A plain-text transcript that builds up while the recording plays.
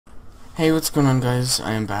Hey, what's going on, guys?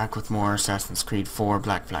 I am back with more Assassin's Creed 4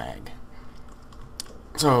 Black Flag.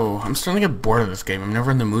 So, I'm starting to get bored of this game. I'm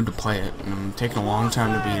never in the mood to play it, and I'm taking a long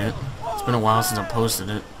time to beat it. It's been a while since I posted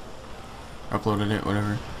it, uploaded it,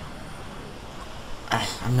 whatever.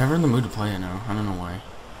 I'm never in the mood to play it now. I don't know why.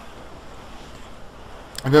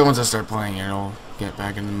 I bet once I start playing it, I'll get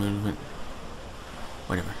back in the mood, but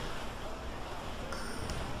whatever.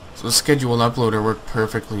 So the scheduled uploader worked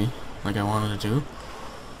perfectly, like I wanted it to.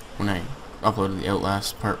 When I uploaded the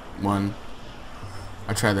Outlast Part 1,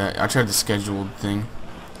 I tried that. I tried the scheduled thing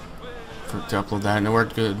to upload that, and it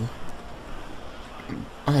worked good.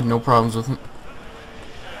 I had no problems with it.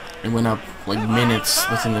 It went up like minutes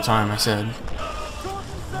within the time I said.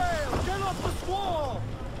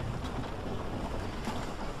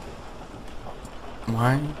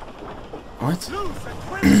 Why? What?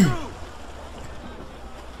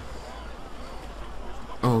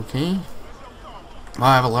 Okay. Well,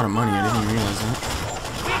 I have a lot of money. I didn't even realize that.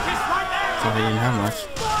 Thought I didn't have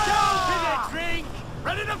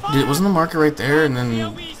much. Dude, wasn't the marker right there, and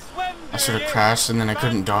then I sort of crashed, and then I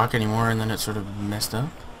couldn't dock anymore, and then it sort of messed up?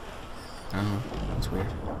 I don't know. It's weird.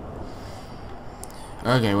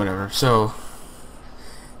 Okay, whatever. So,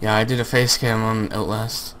 yeah, I did a face cam on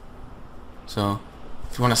Outlast. So,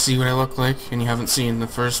 if you want to see what I look like, and you haven't seen the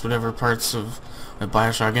first whatever parts of my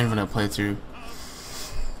Bioshock Infinite playthrough,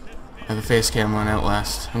 I have a face cam on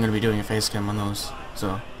Outlast. I'm going to be doing a face cam on those.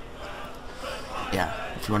 So, yeah,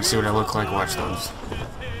 if you want to see what I look like, watch those.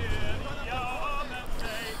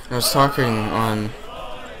 I was talking on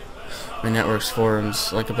my network's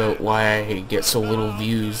forums, like, about why I get so little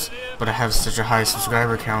views, but I have such a high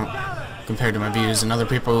subscriber count compared to my views, and other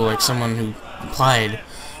people, like someone who applied,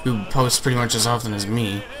 who posts pretty much as often as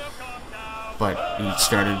me, but he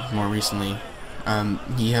started more recently.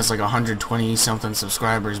 He has like 120 something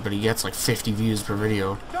subscribers, but he gets like 50 views per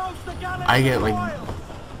video. I get like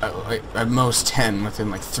at most 10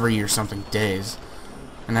 within like 3 or something days,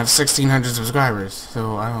 and I have 1,600 subscribers,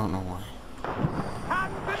 so I don't know why.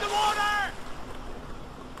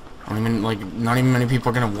 I mean, like, not even many people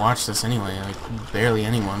are gonna watch this anyway, like barely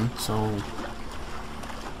anyone, so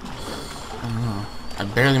I don't know. I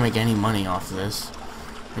barely make any money off of this.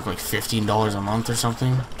 Like $15 a month or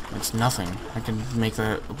something. It's nothing. I can make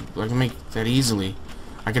that easily.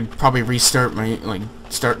 I could probably restart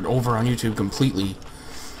start over on YouTube completely,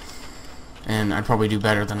 and I'd probably do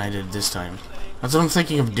better than I did this time. That's what I'm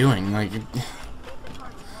thinking of doing, like,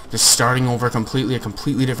 just starting over completely, a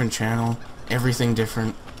completely different channel, everything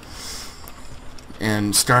different,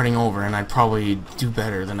 and starting over, and I'd probably do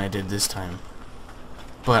better than I did this time.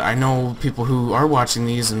 But I know people who are watching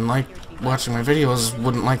these and like watching my videos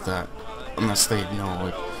wouldn't like that, unless they know,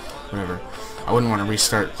 like, whatever. I wouldn't want to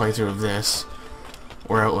restart playthrough of this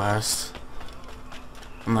or Outlast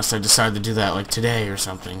unless I decide to do that like today or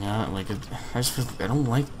something. Like, I don't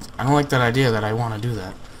like that idea that I want to do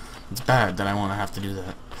that. It's bad that I want to have to do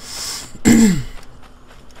that.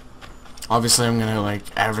 Obviously, I'm gonna like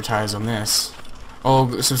advertise on this.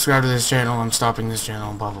 Oh, subscribe to this channel. I'm stopping this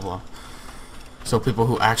channel. Blah blah blah. So people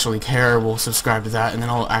who actually care will subscribe to that, and then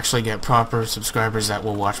I'll actually get proper subscribers that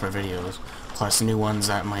will watch my videos, plus new ones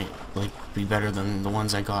that might like be better than the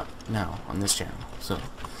ones I got now on this channel. So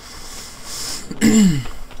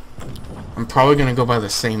I'm probably gonna go by the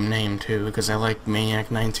same name too, because I like Maniac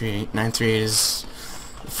 938. 938 is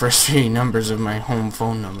the first 3 numbers of my home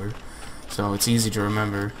phone number, so it's easy to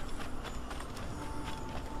remember.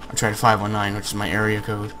 I tried 519, which is my area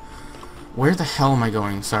code. Where the hell am I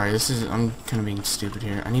going? Sorry, I'm kind of being stupid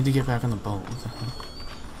here. I need to get back on the boat. What the hell?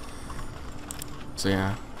 So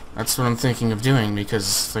yeah, that's what I'm thinking of doing,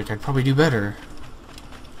 because like I'd probably do better.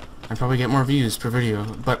 I'd probably get more views per video.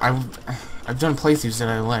 But I've done playthroughs that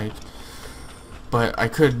I like, but I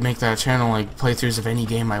could make that channel like playthroughs of any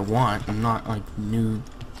game I want, and not like new.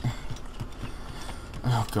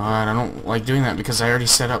 Oh god, I don't like doing that, because I already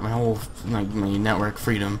set up my whole my network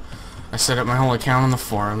freedom. I set up my whole account on the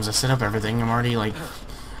forums, I set up everything. I'm already like,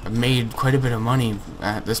 I've made quite a bit of money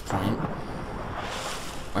at this point.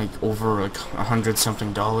 Like over like $100-something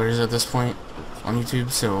at this point on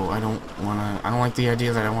YouTube, so I don't like the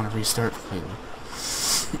idea that I wanna restart completely.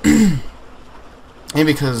 And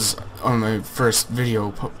because on my first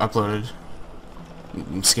video uploaded,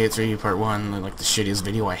 Skate 3 Part 1, like the shittiest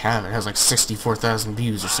video I have, it has like 64,000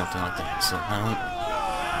 views or something like that, so I don't want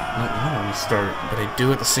to restart, but I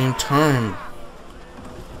do at the same time.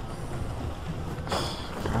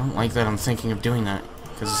 I don't like that I'm thinking of doing that,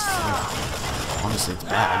 because honestly it's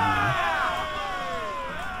bad,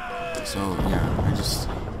 you know? So yeah, I just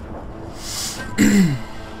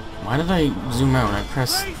Why did I zoom out? I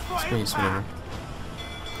pressed space, whatever.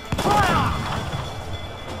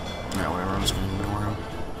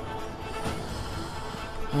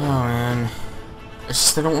 Oh man. It's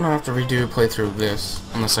just I don't want to have to redo a playthrough of this.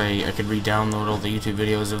 Unless I could re-download all the YouTube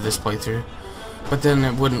videos of this playthrough. But then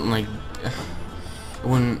it wouldn't, like... It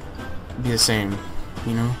wouldn't be the same,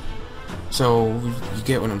 you know? So, you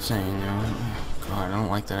get what I'm saying, you know? God, I don't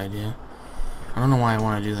like that idea. I don't know why I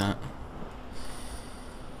want to do that.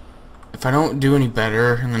 If I don't do any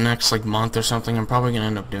better in the next, like, month or something, I'm probably going to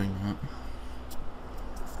end up doing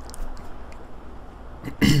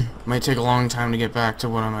that. Might take a long time to get back to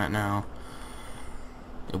what I'm at now.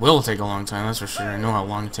 It will take a long time, that's for sure. I know how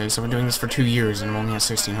long it takes. I've been doing this for 2 years and I'm only at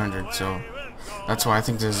 1600, so... That's why I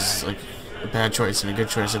think this is, like, a bad choice and a good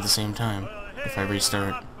choice at the same time, if I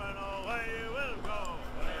restart.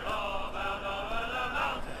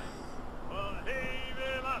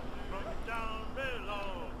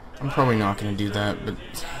 I'm probably not going to do that, but...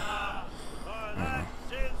 I don't know.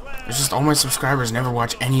 It's just all my subscribers never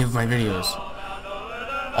watch any of my videos.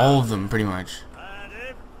 All of them, pretty much.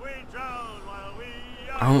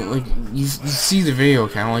 I don't, like, you see the video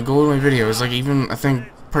count, like, go to my videos, like, even, I think,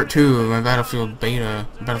 part 2 of my Battlefield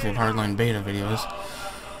Hardline beta videos,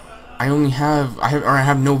 I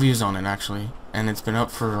have no views on it, actually, and it's been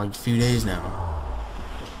up for, like, a few days now.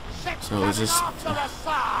 So it's just...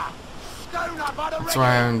 That's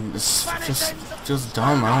why it's just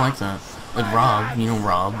dumb. I don't like that. Like Rob, you know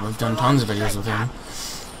Rob. I've done tons of videos with him.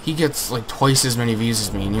 He gets like twice as many views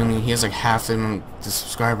as me, and he has like half the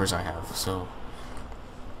subscribers I have. So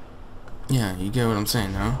yeah, you get what I'm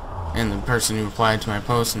saying, no? And the person who replied to my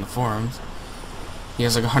post in the forums, he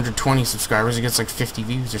has like 120 subscribers. He gets like 50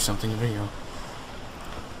 views or something a video,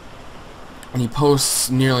 and he posts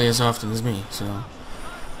nearly as often as me. So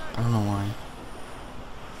I don't know why.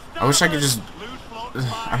 I wish I could just...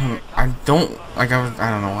 I don't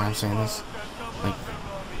know why I'm saying this. Like,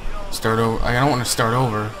 start over... I don't want to start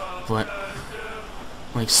over, but...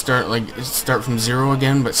 Like, start from 0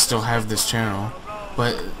 again, but still have this channel.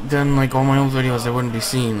 But then, like, all my old videos, they wouldn't be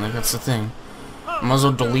seen. Like, that's the thing. I might as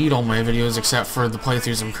well delete all my videos except for the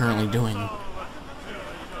playthroughs I'm currently doing.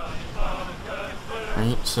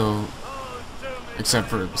 Right? So... Except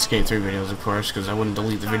for Skate 3 videos, of course, because I wouldn't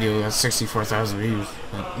delete the video that has 64,000 views.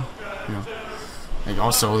 But, you know, like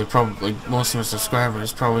also, they probably, like, most of my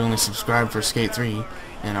subscribers probably only subscribe for Skate 3,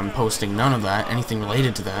 and I'm posting none of that, anything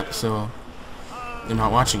related to that, so they're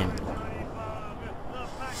not watching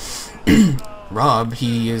it. Rob,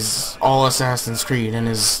 he is all Assassin's Creed, and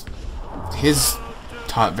his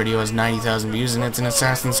top video has 90,000 views, and it's an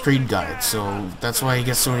Assassin's Creed guide, so that's why he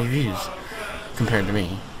gets so many views compared to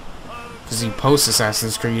me. Because he posts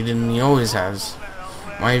Assassin's Creed, and he always has.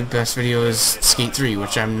 My best video is Skate 3,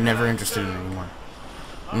 which I'm never interested in anymore.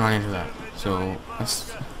 I'm not into that. So, that's...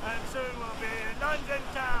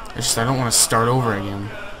 I don't want to start over again.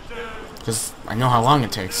 Because I know how long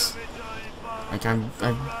it takes. Like,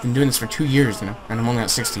 I've been doing this for 2 years, you know, and I'm only at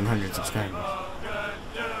 1,600 subscribers.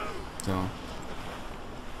 So...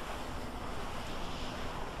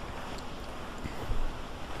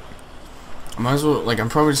 I might as well, like, I'm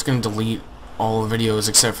probably just gonna delete all the videos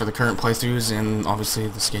except for the current playthroughs and obviously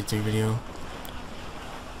the Skate 3 video.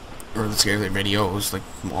 Or the Skate 3 videos, like,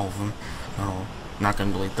 all of them. I'm not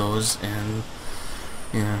gonna delete those, and,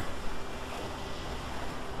 yeah.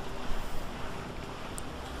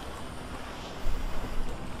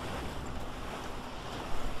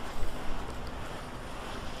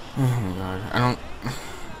 Oh my god,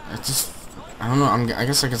 I don't know, I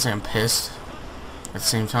guess I could say I'm pissed. At the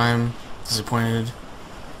same time, disappointed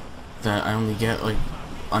that I only get like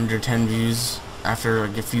under 10 views after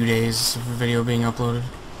like a few days of a video being uploaded,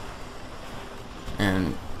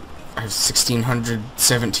 and I have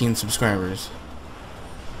 1,617 subscribers.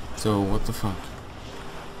 So what the fuck?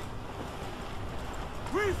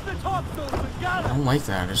 I don't like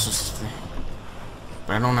that. It's just,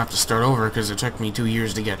 but I don't have to start over because it took me 2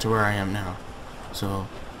 years to get to where I am now. So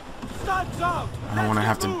I don't want to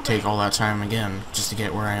have to take all that time again just to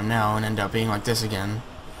get where I am now and end up being like this again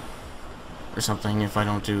or something if I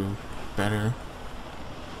don't do better.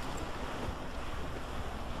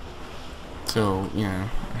 So, you know,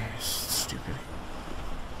 it's stupid.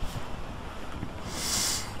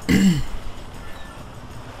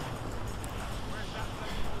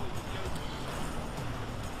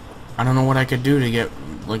 I don't know what I could do to get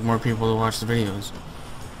like more people to watch the videos.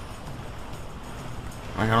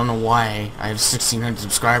 Like, I don't know why I have 1,600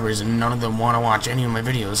 subscribers and none of them want to watch any of my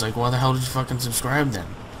videos. Like, why the hell did you fucking subscribe then?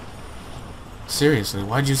 Seriously,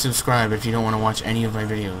 why'd you subscribe if you don't want to watch any of my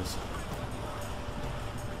videos?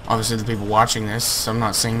 Obviously, the people watching this, I'm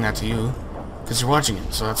not saying that to you, because you're watching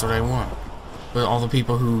it, so that's what I want. But all the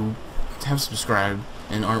people who have subscribed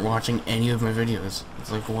and aren't watching any of my videos,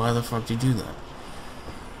 it's like, why the fuck do you do that?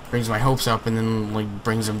 brings my hopes up and then like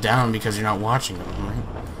brings them down because you're not watching them, right?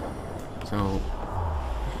 So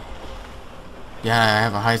yeah, I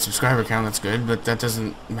have a high subscriber count, that's good, but that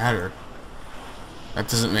doesn't matter. That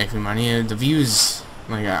doesn't make me money. The views,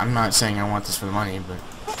 like, I'm not saying I want this for the money, but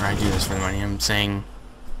or I do this for the money. I'm saying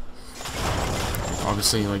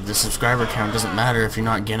obviously like the subscriber count doesn't matter if you're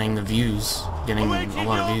not getting the views, getting a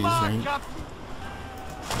lot of views, right?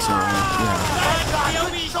 So yeah,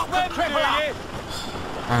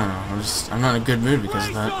 I don't know. I'm not in a good mood because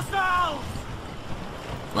of that.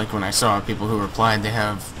 Like when I saw people who replied, they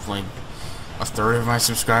have like a third of my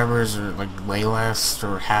subscribers, or like way less,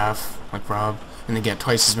 or half, like Rob, and they get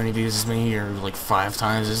twice as many views as me, or like 5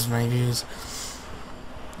 times as many views.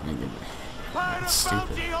 That's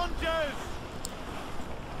stupid.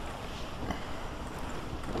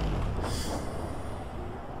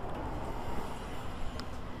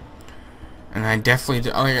 And I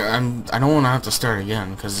definitely, I don't want to have to start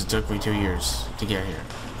again, because it took me 2 years to get here.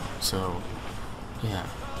 So, yeah.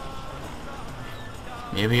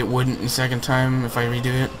 Maybe it wouldn't the second time if I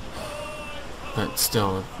redo it. But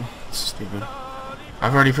still, it's stupid.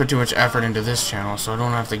 I've already put too much effort into this channel, so I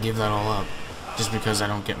don't have to give that all up. Just because I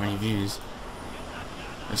don't get many views.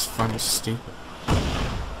 It's fun, it's stupid.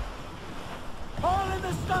 All in the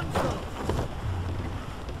stunzel.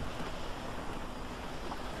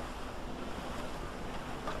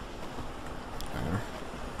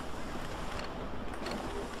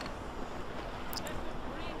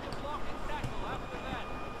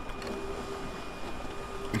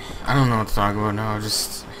 I don't know what to talk about now.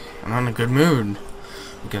 I'm not in a good mood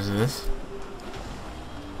because of this.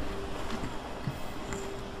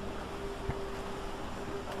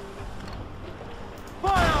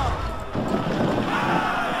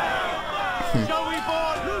 Shall we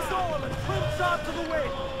board? Loose all and trims out to the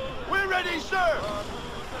wind. We're ready, sir.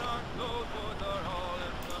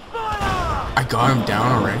 I got him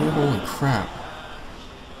down already? Holy crap.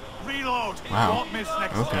 Reload. Wow. Don't miss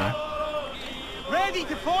next Okay. time. Ready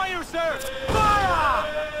to fire, sir. Fire!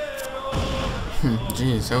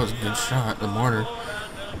 Jeez, that was a good shot. The mortar.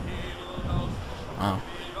 Wow.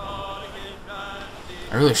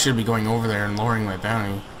 I really should be going over there and lowering my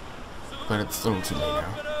bounty, but it's a little too late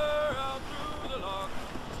now.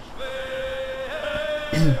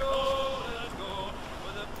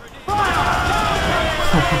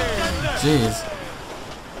 Jeez.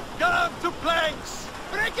 Got up to planks.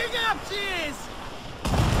 Breaking up, cheese.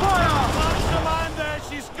 Fire! Punch the man there,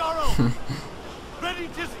 she's scuttled. Ready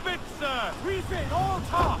to spit, sir. Refit all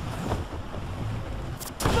top.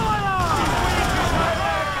 Fire!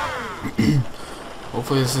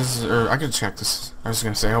 Hopefully this is, or I could check this. I was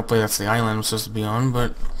gonna say, hopefully that's the island I'm supposed to be on,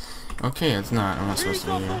 but okay, it's not. I'm not supposed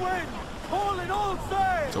to be here.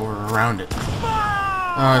 So we're around it.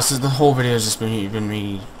 This is the whole video has just been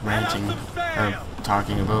me ranting or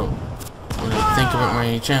talking about what I think about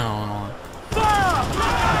my channel and all.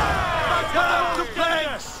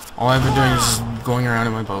 All I've been doing is just going around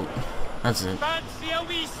in my boat. That's it.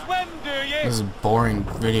 This is a boring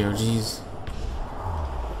video, jeez.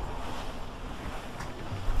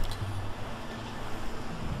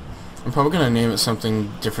 I'm probably gonna name it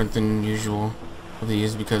something different than usual of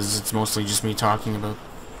these because it's mostly just me talking about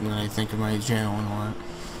what I think of my channel and all that.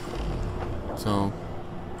 So,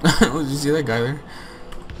 did you see that guy there?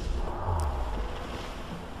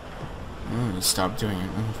 Oh, he stopped doing it.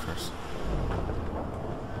 Oh, of course.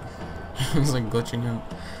 It was like glitching out.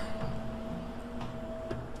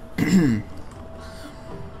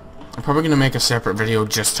 I'm probably gonna make a separate video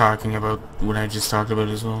just talking about what I just talked about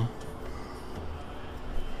as well.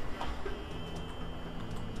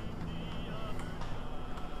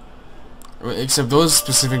 Except those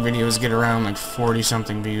specific videos get around like 40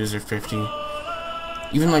 something views or 50.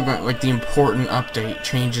 Even like the important update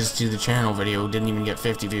changes to the channel video didn't even get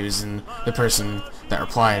 50 views, and the person that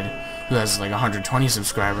replied, who has like 120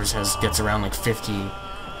 subscribers, gets around like 50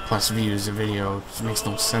 plus views a video. It makes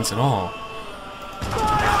no sense at all.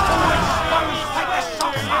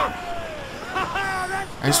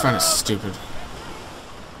 I just find it stupid.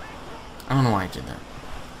 I don't know why I did that.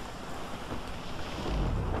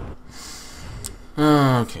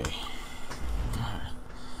 Okay. God.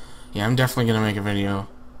 Yeah, I'm definitely gonna make a video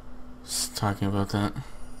just talking about that.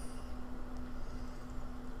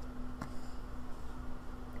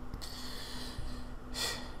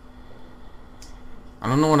 I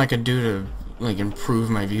don't know what I could do to like improve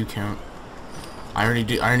my view count. I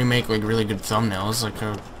already make like really good thumbnails. Like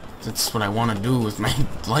that's what I want to do with my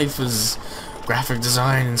life is graphic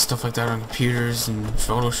design and stuff like that on computers and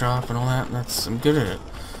Photoshop and all that. I'm good at it.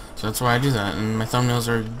 So that's why I do that, and my thumbnails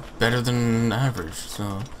are better than average,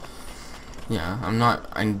 so Yeah, I'm not,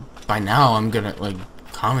 and by now I'm good at, like,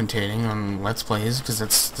 commentating on Let's Plays, because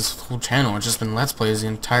that's this whole channel. It's just been Let's Plays the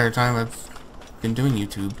entire time I've been doing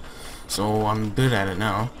YouTube. So I'm good at it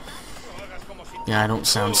now. Yeah, I don't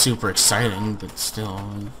sound super exciting, but still,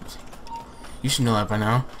 you should know that by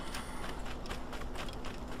now.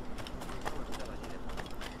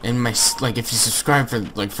 And my, like, if you subscribe for,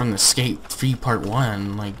 like, from the Skate 3 Part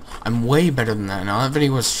 1, like, I'm way better than that now. That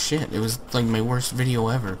video was shit. It was, like, my worst video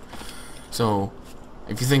ever. So,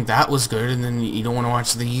 if you think that was good, and then you don't want to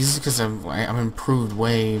watch these, because I've improved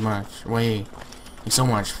way much, like, so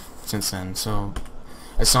much since then. So,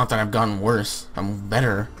 it's not that I've gotten worse. I'm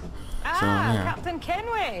better. So, yeah. Captain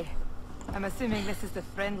Kenway. I'm assuming this is the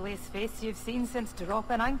friendliest face you've seen since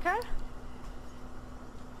dropping anchor?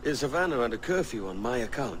 Is Havana under curfew on my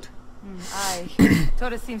account? Aye.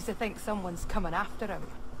 Torres seems to think someone's coming after him.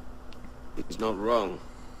 He's not wrong.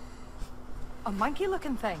 A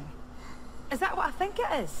monkey-looking thing. Is that what I think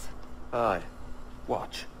it is? Aye.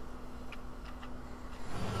 Watch.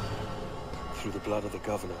 Through the blood of the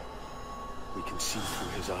governor, we can see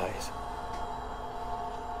through his eyes.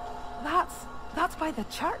 That's by the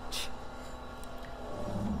church.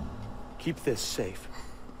 Keep this safe.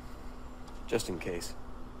 Just in case.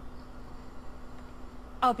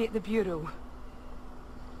 I'll be at the bureau.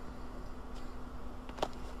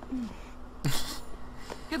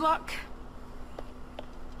 Good luck.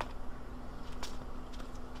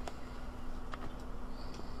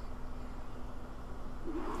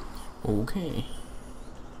 Okay.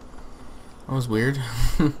 That was weird.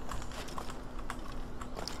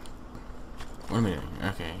 What am I doing?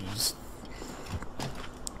 Okay,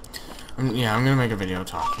 yeah, I'm gonna make a video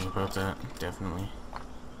talking about that, definitely.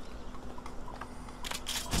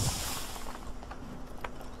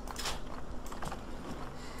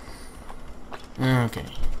 Okay.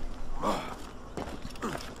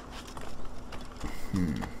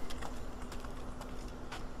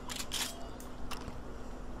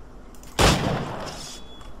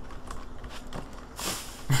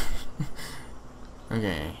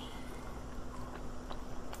 Okay.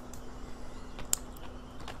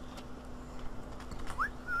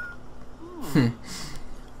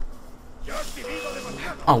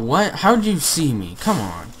 Oh, what? How'd you see me? Come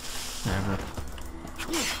on. Never.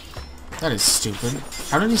 That is stupid.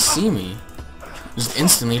 How did he see me? Just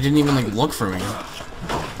instantly, he didn't even, like, look for me.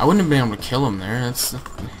 I wouldn't have been able to kill him there. That's...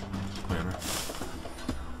 whatever.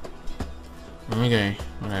 Okay,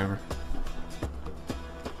 whatever.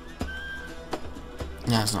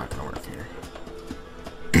 Yeah, it's not gonna work here.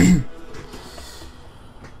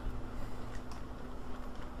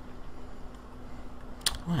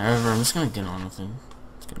 Whatever, I'm just gonna get on with it.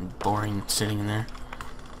 It's getting boring sitting in there.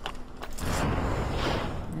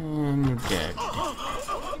 And you're dead.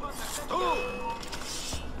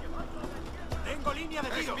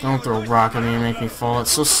 Don't throw a rock at me and make me fall.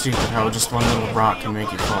 It's so stupid how just one little rock can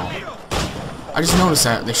make you fall. I just noticed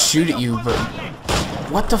that. They shoot at you, but...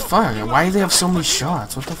 what the fuck? Why do they have so many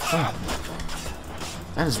shots? What the fuck?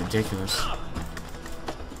 That is ridiculous.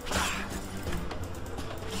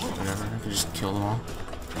 Whatever, I could just kill them all.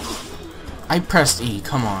 I pressed E,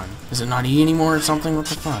 come on. Is it not E anymore or something? What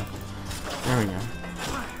the fuck? There we go.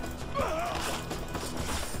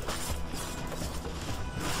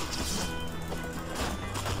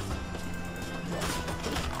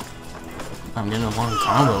 I'm getting a long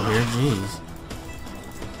combo here, jeez.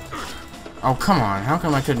 Oh, come on. How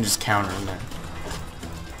come I couldn't just counter him there?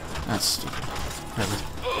 That's stupid. Whatever.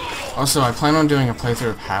 Also, I plan on doing a playthrough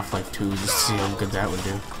of Half-Life 2 just to see how good that would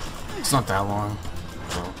do. It's not that long.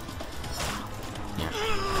 So, yeah.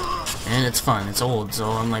 And it's fun. It's old,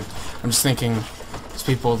 so I'm just thinking, there's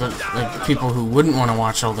people that, like, people who wouldn't want to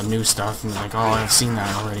watch all the new stuff and be like, oh, I've seen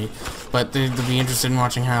that already. But they'd be interested in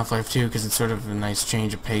watching Half-Life 2 because it's sort of a nice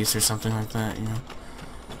change of pace or something like that, you know?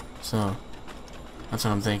 So... that's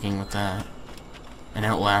what I'm thinking with that. And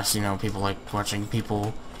Outlast, you know, people like watching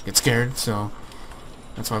people get scared, so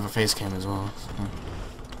that's why I have a face cam as well. So.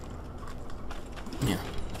 Yeah.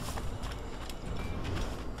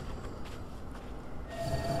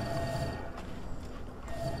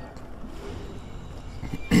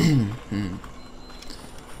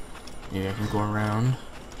 Maybe I can go around.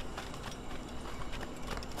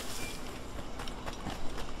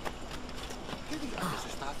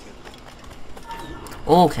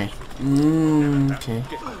 Oh, okay. Okay.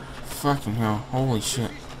 Fucking hell. Holy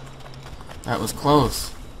shit. That was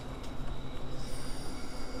close.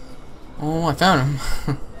 Oh, I found him.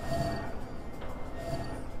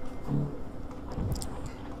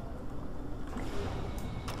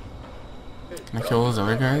 Can I kill those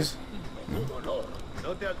other guys? No.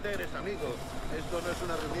 No te alteres, amigo. Esto no es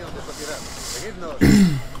una reunión de sociedad. Seguidnos.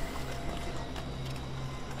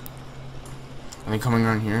 Are they coming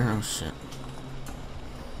around here? Oh shit.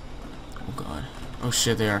 Oh god. Oh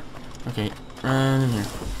shit, they are. Okay, right in here.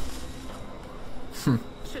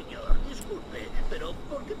 Señor, disculpe, pero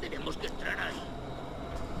 ¿por qué tenemos que entrar ahí?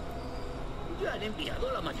 Ya han enviado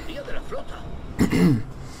a la mayoría de la flota.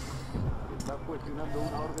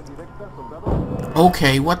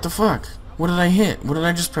 Okay, what the fuck? What did I hit? What did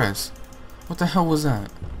I just press? What the hell was that?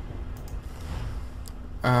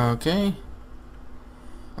 Okay.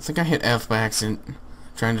 I think I hit F by accident.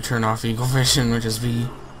 Trying to turn off Eagle Vision, which is V.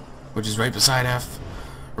 Which is right beside F.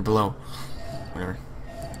 Or below. Whatever.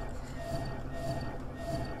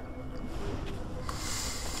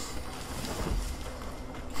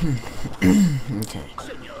 Okay.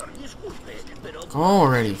 Señor, disculpe, pero Go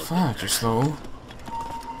already. Fuck, you're slow.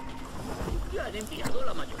 ya han enviado a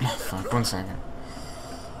la mayoría de la Fuck, flota. 1 second.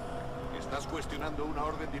 ¿Estás cuestionando una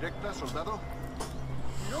orden directa, soldado?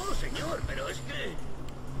 No, señor, pero es que...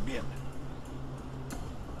 Bien.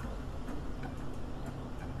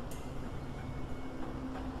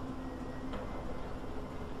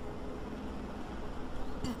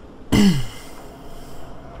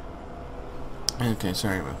 Okay,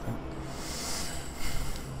 sorry about that.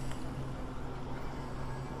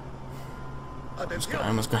 I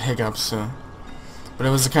almost got hiccups, so... But it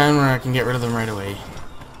was the kind where I can get rid of them right away.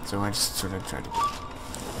 So I just sort of tried to...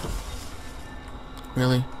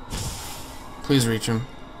 Really? Please reach him.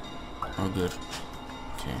 Oh, good.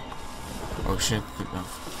 Okay. Oh, shit. Oh,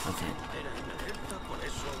 okay.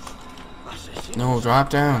 No, drop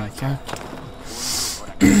down. Fuck.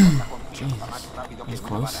 Jeez. He's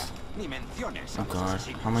close. Oh, God.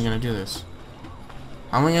 How am I gonna do this?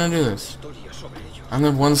 How am I gonna do this? I only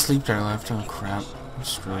have 1 sleep dart left. Oh, crap. I'm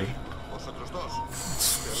screwed.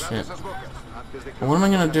 Shit. Well, what am I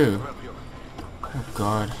gonna do? Oh,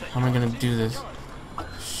 God. How am I gonna do this?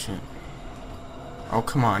 Shit. Oh,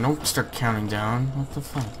 come on. Don't start counting down. What the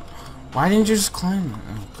fuck? Why didn't you just climb?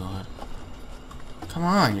 Oh, God. Come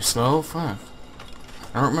on, you're slow. Fuck.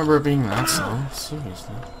 I don't remember it being that slow.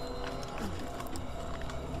 Seriously.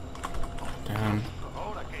 Down.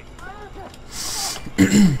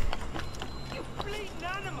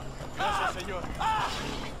 Gracias, señor.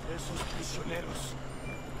 Esos prisioneros.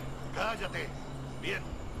 Cállate. Bien.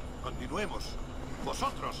 Continuemos.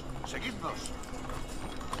 Vosotros, seguidnos.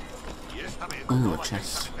 Y esta vez Ooh, no vais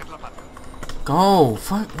chest. a meter la pata. Go!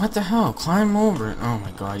 Fuck, what the hell? Climb over it. Oh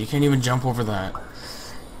my god, you can't even jump over that.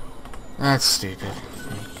 That's stupid.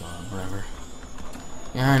 Oh god, whatever.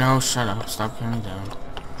 Yeah, I know, shut up. Stop counting down.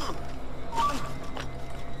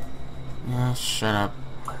 Yeah, shut up.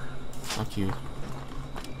 Fuck you.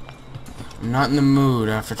 I'm not in the mood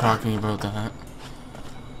after talking about that.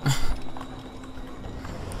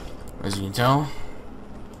 As you can tell.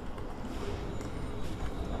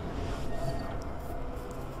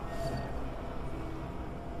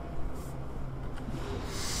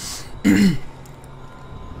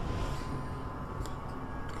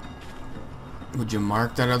 Would you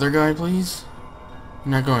mark that other guy, please?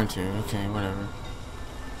 I'm not going to. Okay, whatever.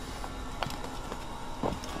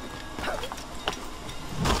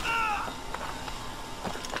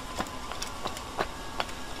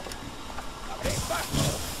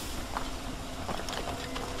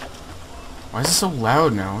 Why is it so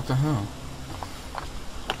loud now? What the hell?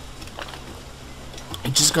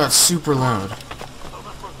 It just got super loud.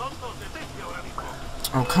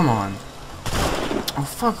 Oh, come on. Oh,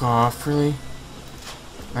 fuck off, really?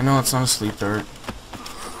 I know it's not a sleep dart.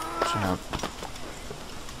 Shut up.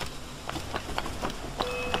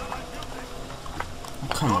 Oh,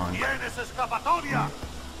 come on. I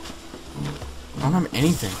don't have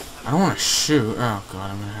anything. I don't want to shoot. Oh,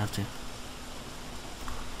 God, I'm gonna have to.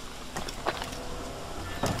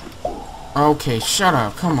 Okay, shut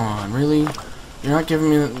up. Come on, really? You're not giving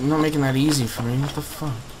me, not making that easy for me. What the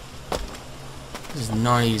fuck? This is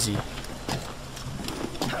not easy.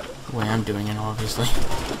 The way I'm doing it, obviously.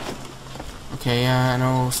 Okay, yeah, I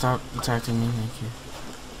know. Stop attacking me.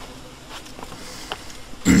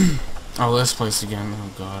 Thank you. Oh, this place again.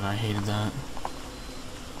 Oh god, I hated that.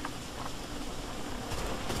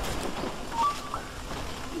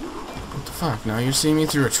 What the fuck? Now you see me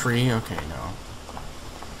through a tree? Okay, no.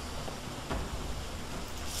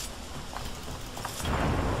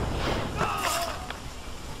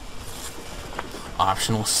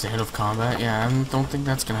 Optional state of combat? Yeah, I don't think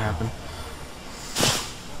that's gonna happen.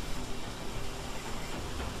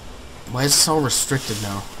 Why is this all restricted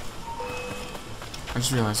now? I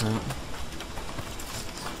just realized that. Well,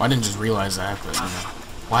 I didn't just realize that, but, you know.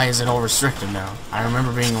 Why is it all restricted now? I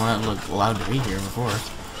remember being allowed to be here before.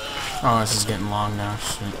 Oh, this is getting long now.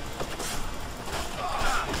 Shit.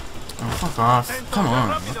 Oh, fuck off. Come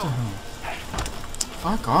on. What the hell?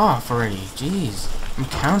 Fuck off already. Jeez. I'm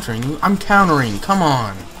countering you. I'm countering. Come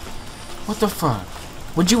on. What the fuck?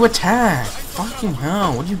 Would you attack? Fucking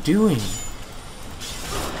hell. What are you doing?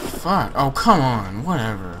 Fuck. Oh, come on.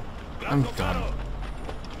 Whatever. I'm done.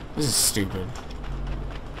 This is stupid.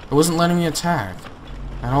 It wasn't letting me attack.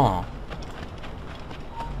 At all.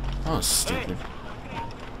 That was stupid.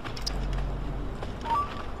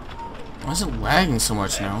 Why is it lagging so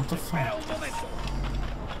much now? What the fuck?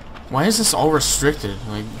 Why is this all restricted?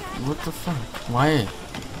 Like, what the fuck? Why?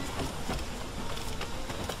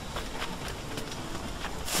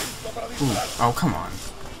 Ooh. Oh, come on.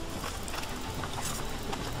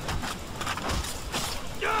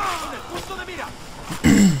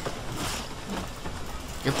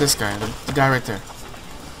 Get this guy, the guy right there.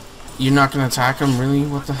 You're not gonna attack him, really?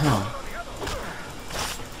 What the hell?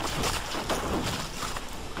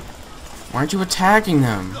 Why aren't you attacking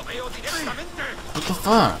them? What the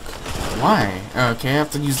fuck? Why? Okay, I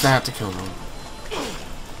have to use that to kill them.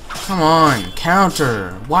 Come on,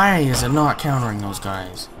 counter! Why is it not countering those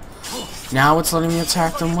guys? Now it's letting me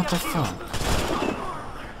attack them? What the fuck?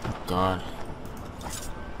 Oh god.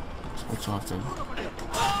 So often.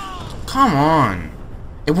 Come on!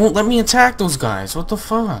 It won't let me attack those guys. What the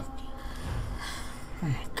fuck? Oh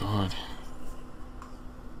my god.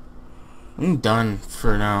 I'm done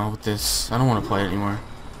for now with this. I don't want to play it anymore.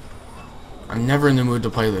 I'm never in the mood to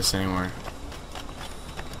play this anymore.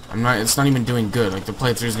 It's not even doing good. Like, the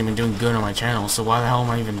playthrough isn't even doing good on my channel, so why the hell am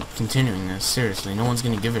I even continuing this? Seriously, no one's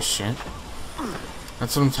gonna give a shit.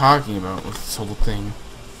 That's what I'm talking about with this whole thing.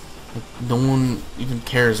 Like, no one even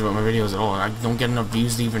cares about my videos at all. I don't get enough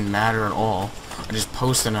views to even matter at all. I just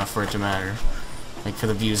post enough for it to matter. Like, for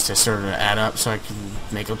the views to sort of add up so I can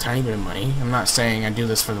make a tiny bit of money. I'm not saying I do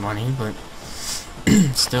this for the money, but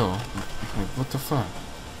still. Like, what the fuck?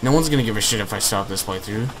 No one's gonna give a shit if I stop this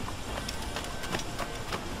playthrough.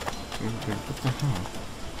 What the hell?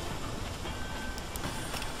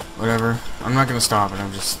 Whatever. I'm not gonna stop it.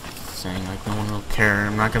 I'm just saying, like, no one will care.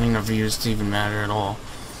 I'm not getting enough views to even matter at all.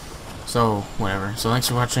 So, whatever. So, thanks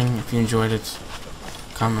for watching. If you enjoyed it,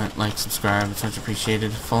 comment, like, subscribe. It's much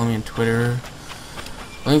appreciated. Follow me on Twitter.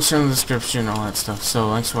 Links are in the description, all that stuff.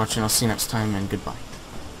 So, thanks for watching. I'll see you next time, and goodbye.